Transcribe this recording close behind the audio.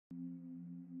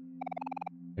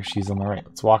If she's on the right,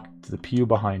 let's walk to the pew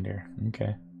behind her.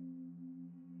 Okay.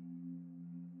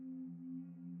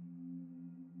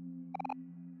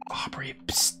 Aubrey,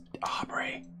 psst,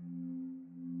 Aubrey.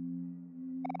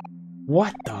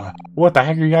 What the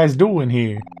heck are you guys doing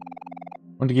here?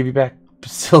 I want to give you back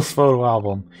Priscilla's photo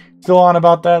album. Still on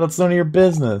about that? That's none of your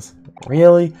business.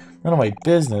 Really? None of my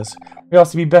business. We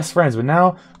also be best friends, but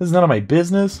now this is none of my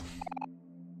business?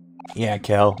 Yeah,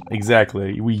 Kel,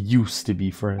 exactly. We used to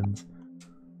be friends.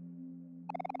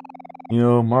 You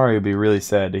know, Mari would be really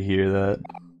sad to hear that.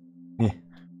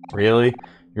 Really?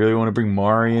 You really want to bring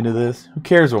Mari into this? Who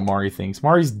cares what Mari thinks?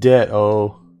 Mari's dead.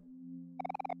 Oh.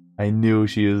 I knew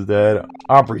she was dead.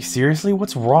 Aubrey, seriously?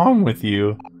 What's wrong with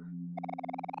you?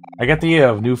 I got the idea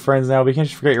of new friends now, but you can't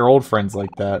just forget your old friends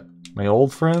like that. My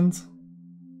old friends?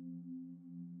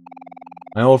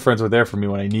 My old friends were there for me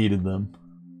when I needed them.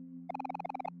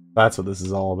 That's what this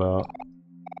is all about.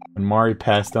 When Mari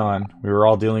passed on, we were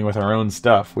all dealing with our own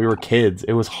stuff. We were kids.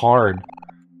 It was hard.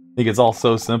 I think it's all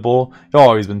so simple. It's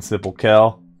always been simple,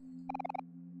 Cal.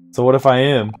 So what if I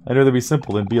am? I'd rather be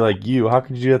simple than be like you. How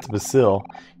could you do that to Basil?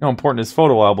 You know how important his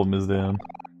photo album is to him.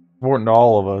 Important to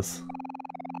all of us.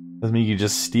 Doesn't mean you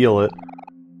just steal it.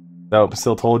 Is that what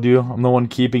Basil told you? I'm the one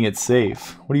keeping it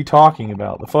safe. What are you talking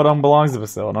about? The photo album belongs to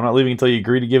Basil, and I'm not leaving until you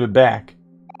agree to give it back.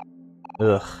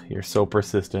 Ugh, you're so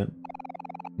persistent.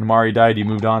 When Mari died, you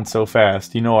moved on so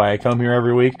fast. You know why I come here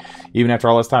every week? Even after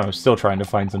all this time, I'm still trying to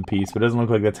find some peace, but it doesn't look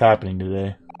like that's happening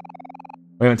today.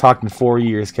 We haven't talked in 4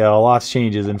 years, Cal. Lots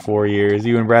changes in 4 years.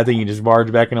 You and Brad think you can just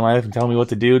barge back into my life and tell me what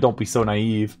to do? Don't be so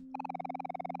naive.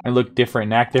 I look different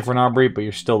and act different, Aubrey, but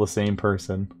you're still the same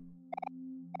person.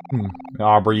 The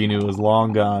Aubrey you knew was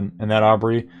long gone, and that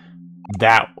Aubrey,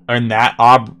 the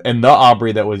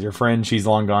Aubrey that was your friend, she's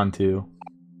long gone too.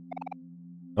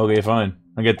 Okay, fine.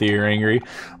 I get that you're angry.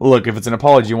 Look, if it's an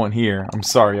apology you want here, I'm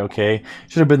sorry, okay?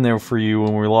 Should have been there for you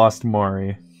when we lost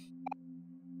Mari.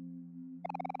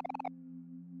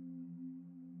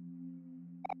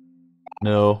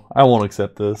 No, I won't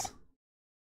accept this.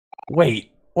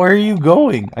 Wait, where are you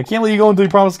going? I can't let you go until you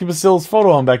promise to give Basile's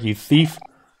photo on back, you thief.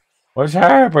 What's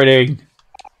happening?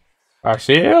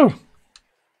 Basile?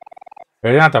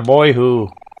 You're not the boy who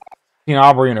seen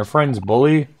Aubrey and her friends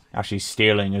bully? Now she's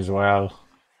stealing as well.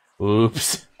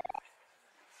 Oops.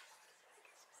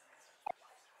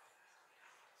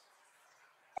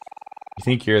 You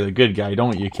think you're the good guy,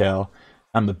 don't you, Cal?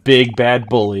 I'm the big bad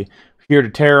bully. Here to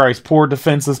terrorize poor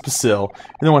defenseless Basile.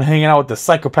 You're the one hanging out with the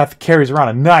psychopath that carries around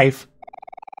a knife.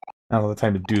 Now's not the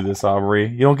time to do this, Aubrey.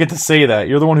 You don't get to say that.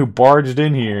 You're the one who barged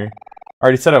in here. I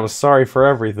already said I was sorry for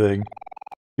everything.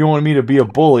 If you want me to be a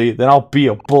bully, then I'll be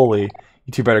a bully.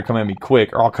 You two better come at me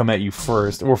quick, or I'll come at you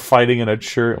first. We're fighting in a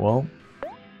church. Well,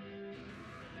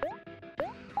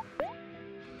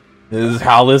 this is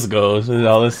how this goes. This is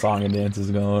how this song and dance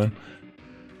is going.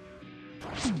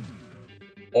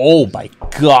 Oh my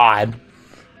god.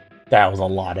 That was a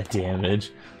lot of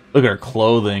damage. Look at her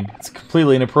clothing. It's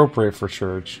completely inappropriate for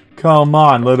church. Come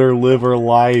on, let her live her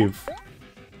life.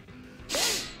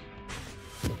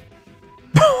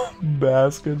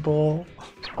 Basketball.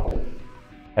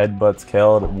 Headbutts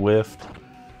Cal, whiffed.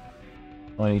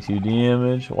 22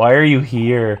 damage. Why are you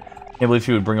here? Can't believe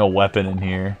she would bring a weapon in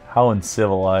here. How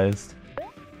uncivilized.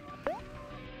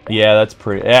 Yeah, that's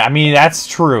pretty... I mean, that's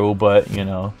true, but, you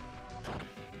know.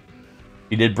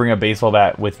 He did bring a baseball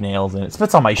bat with nails in it.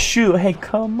 Spits on my shoe. Hey,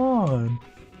 come on.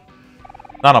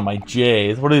 Not on my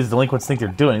J's. What do these delinquents think they're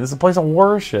doing? This is a place of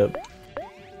worship.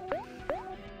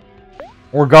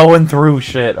 We're going through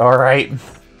shit, alright?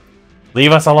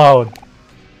 Leave us alone.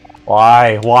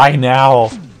 Why? Why now?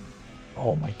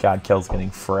 Oh my god, Kel's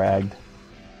getting fragged.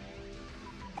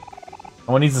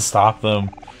 Someone needs to stop them.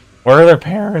 Where are their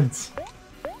parents?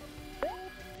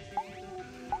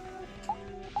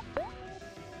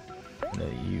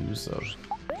 Use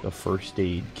the first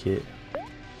aid kit.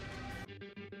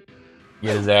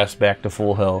 Get his ass back to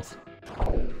full health.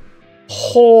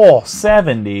 Oh,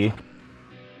 70.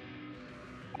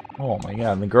 Oh my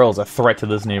god, the girl's a threat to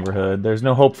this neighborhood. There's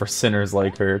no hope for sinners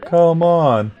like her. Come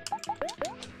on.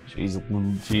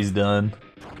 She's done.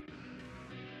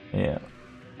 Yeah.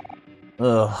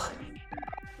 Ugh.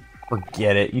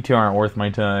 Forget it. You two aren't worth my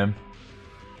time.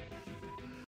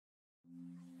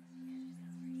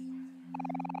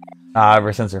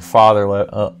 Ever since her father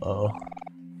left. Uh-oh.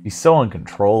 She's so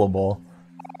uncontrollable.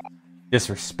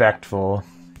 Disrespectful.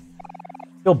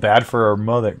 Feel bad for her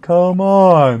mother. Come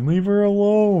on, leave her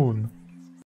alone.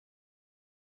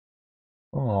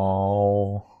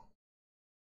 Oh.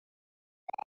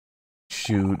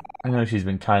 Shoot. I know she's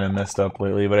been kind of messed up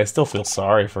lately, but I still feel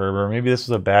sorry for her. Maybe this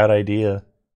was a bad idea.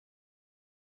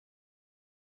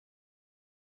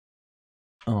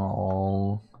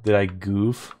 Oh, did I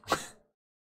goof?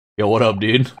 Yo, what up,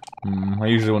 dude? I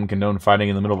usually wouldn't condone fighting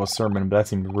in the middle of a sermon, but that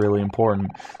seemed really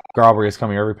important. Robbery is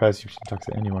coming every past you should talk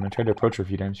to anyone. I tried to approach her a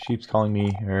few times. She keeps calling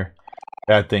me her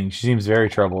bad thing. She seems very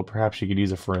troubled. Perhaps she could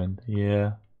use a friend.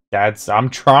 Yeah. I'm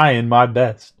trying my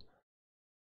best.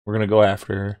 We're gonna go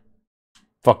after her.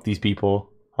 Fuck these people.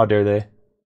 How dare they?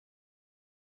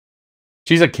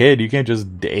 She's a kid. You can't just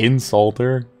insult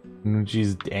her.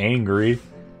 She's angry.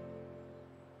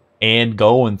 And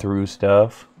going through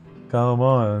stuff. Come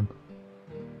on.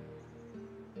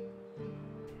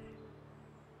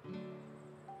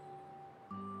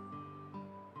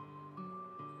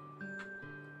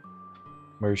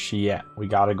 Where's she at? We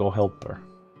gotta go help her.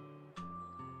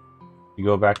 You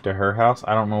go back to her house?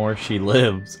 I don't know where she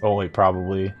lives. Oh, wait,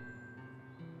 probably.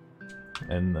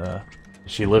 And, does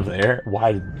she live there?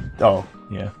 Why? Oh,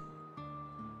 yeah.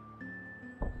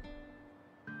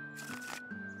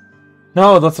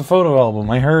 No, that's a photo album.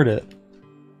 I heard it.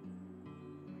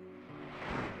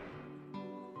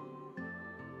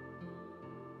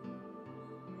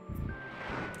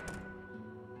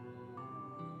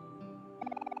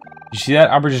 You see that?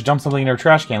 Aubrey just jumped something in her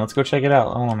trash can. Let's go check it out.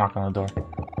 Oh, I'm knocking on the door.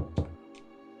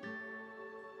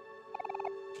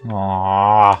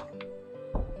 Aww.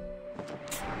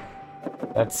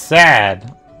 That's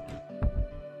sad.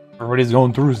 Everybody's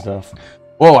going through stuff.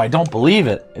 Whoa, I don't believe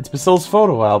it. It's Basile's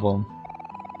photo album.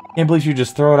 Can't believe you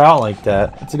just throw it out like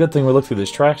that. It's a good thing we looked through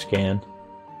this trash can.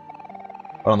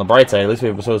 But on the bright side, at least we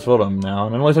have Basile's photo now.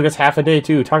 And it only took us half a day,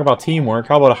 too. Talk about teamwork.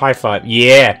 How about a high five?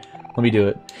 Yeah! Let me do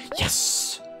it.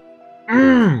 Yes!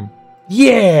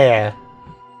 Yeah!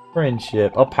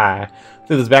 Friendship. Up high.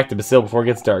 Throw this back to Basile before it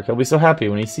gets dark. He'll be so happy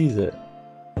when he sees it.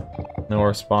 No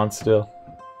response still.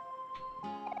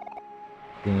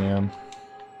 Damn.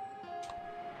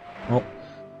 Well,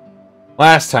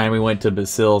 last time we went to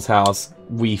Basile's house,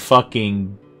 we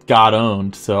fucking got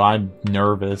owned, so I'm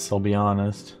nervous, I'll be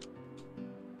honest.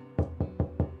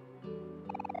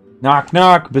 Knock,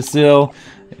 knock, Basile.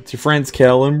 It's your friends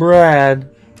Kel and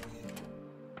Brad.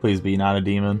 Please be not a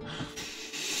demon.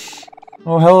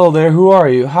 Oh, hello there. Who are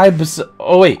you? Hi, Basile.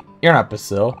 Oh, wait. You're not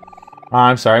Basile.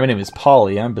 I'm sorry. My name is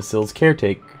Polly. I'm Basile's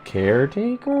caretaker.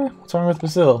 Caretaker? What's wrong with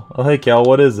Basile? Oh, hey, Kel.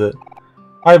 What is it?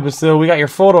 Hi, Basile. We got your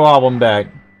photo album back.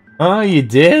 Oh, you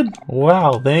did?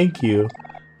 Wow. Thank you.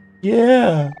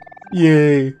 Yeah.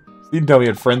 Yay. You didn't tell me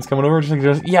you had friends coming over?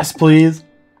 Just yes, please.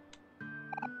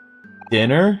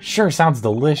 Dinner? Sure. Sounds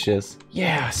delicious.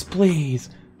 Yes,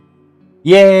 please.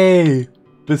 Yay.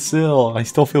 Basile. I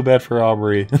still feel bad for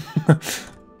Aubrey.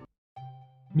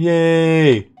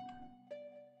 Yay!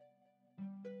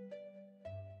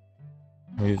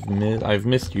 I've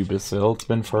missed you, Basile. It's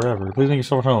been forever. Please make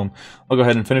yourself at home. I'll go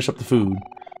ahead and finish up the food.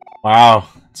 Wow,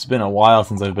 it's been a while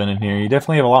since I've been in here. You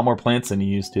definitely have a lot more plants than you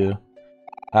used to.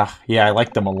 Ah, yeah, I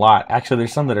like them a lot. Actually,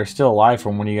 there's some that are still alive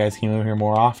from when you guys came over here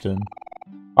more often.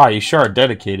 Ah, you sure are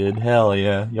dedicated. Hell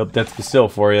yeah. Yep, that's Basile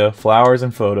for you. Flowers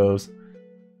and photos.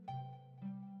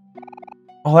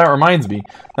 Oh, that reminds me.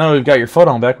 Now that we've got your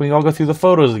photo back, we can all go through the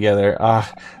photos together.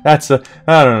 Ah, that's a...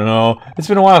 I don't know. It's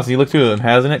been a while since you looked through them,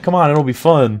 hasn't it? Come on, it'll be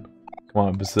fun. Come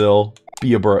on, Basile.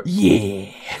 Be a bro.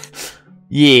 Yeah!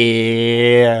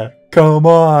 Yeah! Come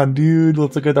on, dude.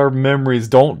 Let's look at our memories.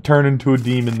 Don't turn into a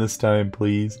demon this time,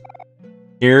 please.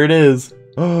 Here it is.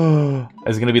 Oh,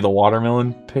 is it going to be the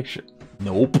watermelon picture?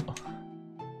 Nope.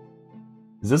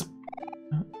 Is this...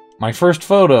 my first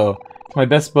photo? My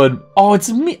best bud. Oh,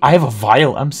 it's me. I have a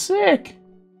violin. I'm sick.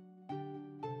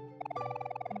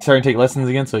 Starting to take lessons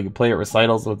again so he can play at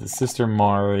recitals with his sister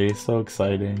Mari. So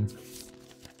exciting.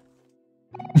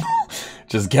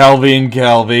 Just Cal being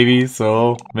Cal, baby.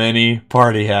 So many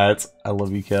party hats. I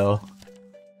love you, Cal.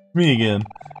 Me again.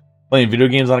 Playing video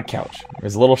games on a couch.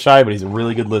 He's a little shy, but he's a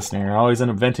really good listener. I always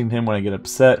end up venting to him when I get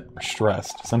upset or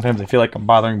stressed. Sometimes I feel like I'm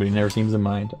bothering, but he never seems to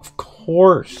mind. Of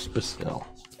course, Basile.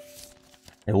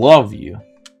 I love you.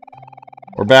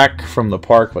 We're back from the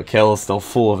park, but Kel is still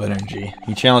full of energy.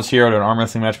 He challenged Hero to an arm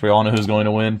wrestling match, but we all know who's going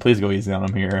to win. Please go easy on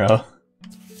him, Hero.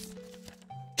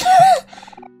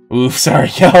 Oof, sorry,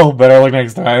 Kel. Better luck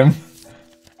next time.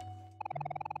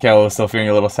 Kel was still feeling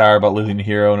a little sour about losing to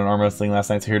Hero in an arm wrestling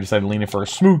last night, so Hero decided to lean in for a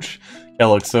smooch.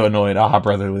 Kel looked so annoyed. Ah,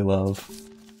 brotherly love.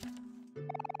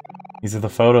 These are the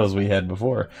photos we had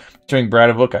before. Showing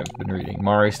Brad a book I've been reading.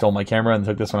 Mari stole my camera and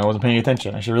took this when I wasn't paying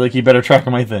attention. I should really keep better track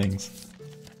of my things.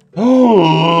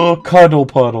 Oh, cuddle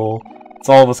puddle. It's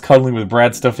all of us cuddling with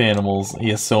Brad's stuffed animals. He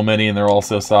has so many and they're all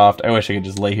so soft. I wish I could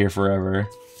just lay here forever.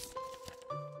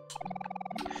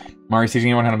 Mari's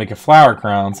teaching everyone how to make a flower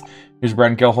crowns. Here's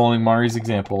Brad and Kel holding Mari's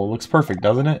example. It looks perfect,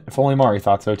 doesn't it? If only Mari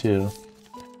thought so too.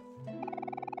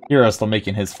 Hero's still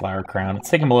making his flower crown. It's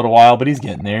taking him a little while, but he's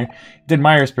getting there. He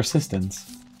admires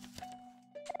persistence.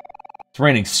 It's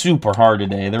raining super hard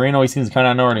today. The rain always seems to come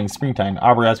out of nowhere during springtime.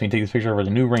 Aubrey asked me to take this picture of her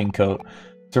new raincoat.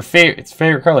 It's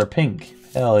favorite color, pink.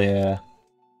 Hell yeah.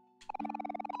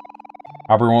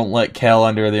 Aubrey won't let Kel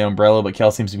under the umbrella, but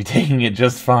Kel seems to be taking it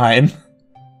just fine.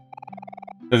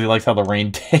 Because he likes how the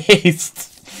rain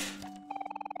tastes.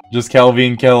 Just Kel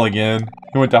being Kel again.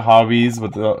 He went to Hobbies,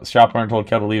 but the shop owner told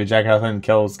Kel to leave a jacket outside and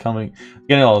Kel was getting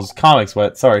all his comics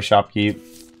wet. Sorry, shopkeep.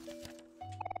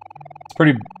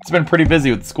 It's been pretty busy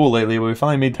with school lately, but we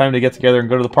finally made time to get together and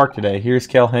go to the park today. Here's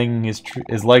Kel hanging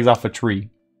his legs off a tree.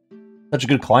 Such a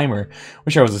good climber.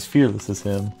 Wish I was as fearless as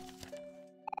him.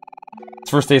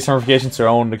 It's first day of summer vacation, so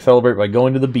I wanted to celebrate by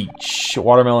going to the beach.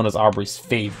 Watermelon is Aubrey's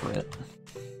favorite.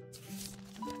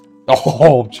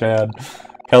 Oh, Chad.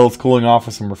 Kel is cooling off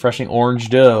with some refreshing orange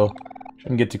dough.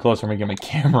 Shouldn't get too close or making my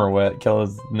camera wet. Kel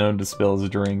is known to spill his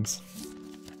drinks.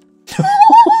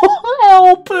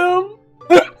 Help him!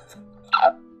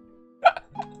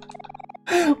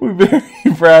 We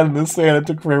buried Brad in the sand. It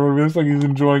took forever. It looks like he's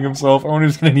enjoying himself. I wonder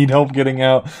if he's gonna need help getting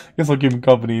out. Guess I'll keep him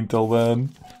company until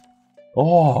then.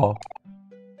 Oh.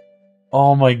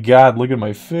 Oh my god, look at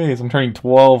my face. I'm turning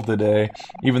 12 today.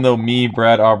 Even though me,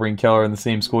 Brad, Aubrey, and Kel are in the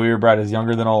same school year, Brad is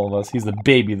younger than all of us. He's the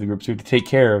baby of the group, so we have to take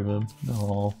care of him.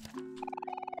 Oh.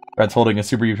 Brad's holding a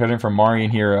super present from Mari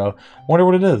and Hero. I wonder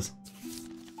what it is.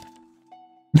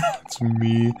 It's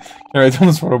me. Alright, I told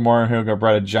this photo of Mari and Hero got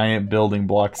Brad a giant building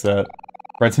block set.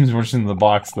 Brad seems more interested in the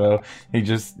box though.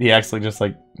 He acts like just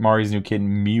like Mari's new kid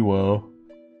Miwo.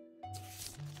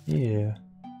 Yeah.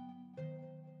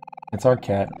 It's our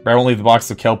cat. Brad won't leave the box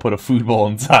so Kel put a food bowl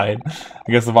inside.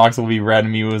 I guess the box will be Brad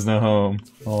and Miwo's no home.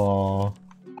 Aww.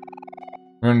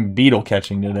 We're going beetle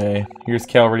catching today. Here's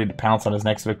Kel ready to pounce on his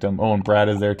next victim. Oh, and Brad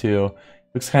is there too.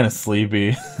 Looks kind of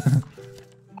sleepy.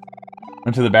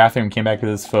 Went to the bathroom and came back to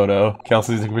this photo. Kel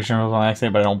says the picture was on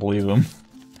accident, but I don't believe him.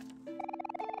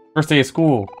 First day of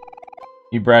school.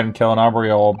 You, Brad, and Kel and Aubrey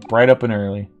are all bright up and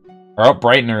early. Are up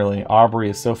bright and early. Aubrey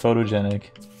is so photogenic.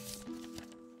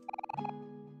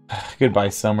 Goodbye,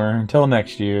 summer. Until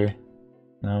next year.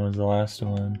 That was the last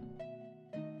one.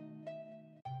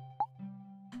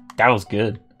 That was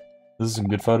good. This is some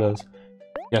good photos.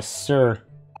 Yes, sir.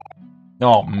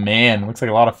 Oh, man. Looks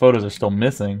like a lot of photos are still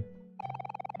missing.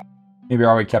 Maybe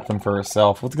Aubrey kept them for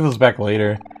herself. Let's get those back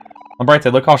later. On bright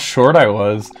side, look how short I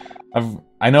was.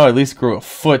 I know I at least grew a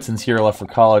foot since Hero left for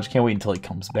college. Can't wait until he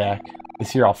comes back.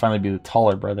 This year I'll finally be the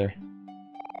taller brother.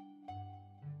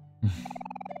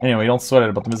 Anyway, don't sweat it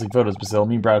about the missing photos, Basil.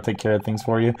 Me and Brad will take care of things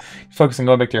for you. Focus on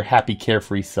going back to your happy,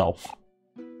 carefree self.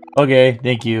 Okay,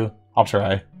 thank you. I'll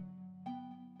try.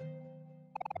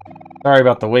 Sorry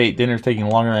about the wait. Dinner's taking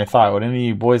longer than I thought. Would any of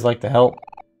you boys like to help?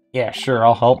 Yeah, sure,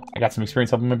 I'll help. I got some experience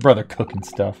helping my brother cook and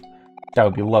stuff. That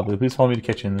would be lovely. Please follow me to the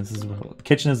kitchen. The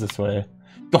kitchen is this way.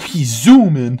 Oh, he's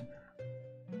zooming!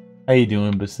 How you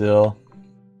doing, Basil?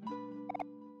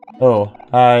 Oh,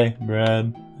 hi,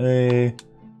 Brad. Hey.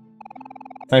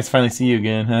 Nice to finally see you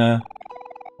again, huh?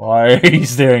 Why are you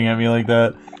staring at me like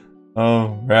that? Oh,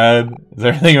 Brad, is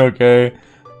everything okay?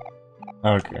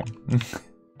 Okay.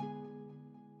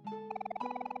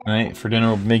 Alright, for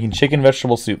dinner we're making chicken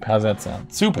vegetable soup. How's that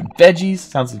sound? Soup and veggies?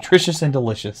 Sounds nutritious and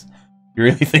delicious. You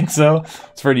really think so?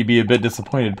 It's ready to be a bit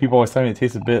disappointed. People always tell me it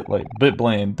tastes a bit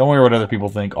bland. Don't worry what other people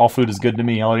think. All food is good to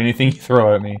me. I'll eat anything you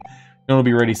throw at me. Dinner will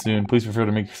be ready soon. Please feel free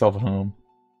to make yourself at home.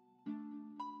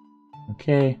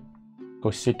 Okay.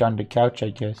 Go sit on the couch,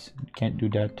 I guess. Can't do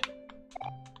that.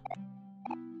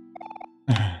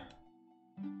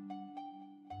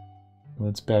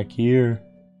 What's back here?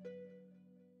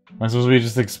 Am I supposed to be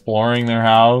just exploring their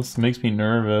house? It makes me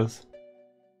nervous.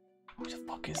 Who the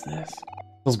fuck is this?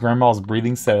 Feels grandma's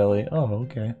breathing steadily. Oh,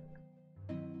 okay.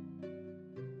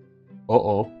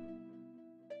 Uh-oh.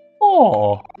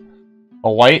 Oh!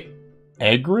 A white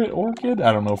egret orchid?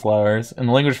 I don't know flowers. In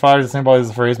the language of flowers, the symbol is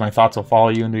the phrase, my thoughts will follow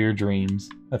you into your dreams.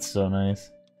 That's so nice.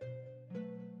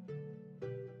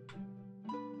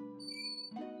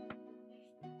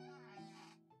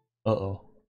 Uh-oh.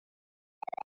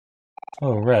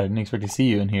 Oh, Red, didn't expect to see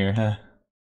you in here, huh?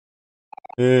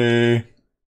 Hey!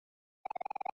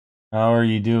 How are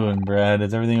you doing, Brad?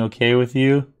 Is everything okay with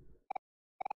you?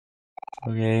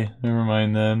 Okay, never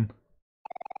mind then.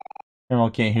 Grandma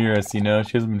can't hear us, you know.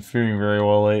 She hasn't been feeling very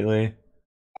well lately.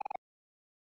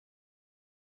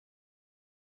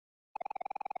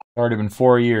 It's already been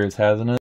 4 years, hasn't it?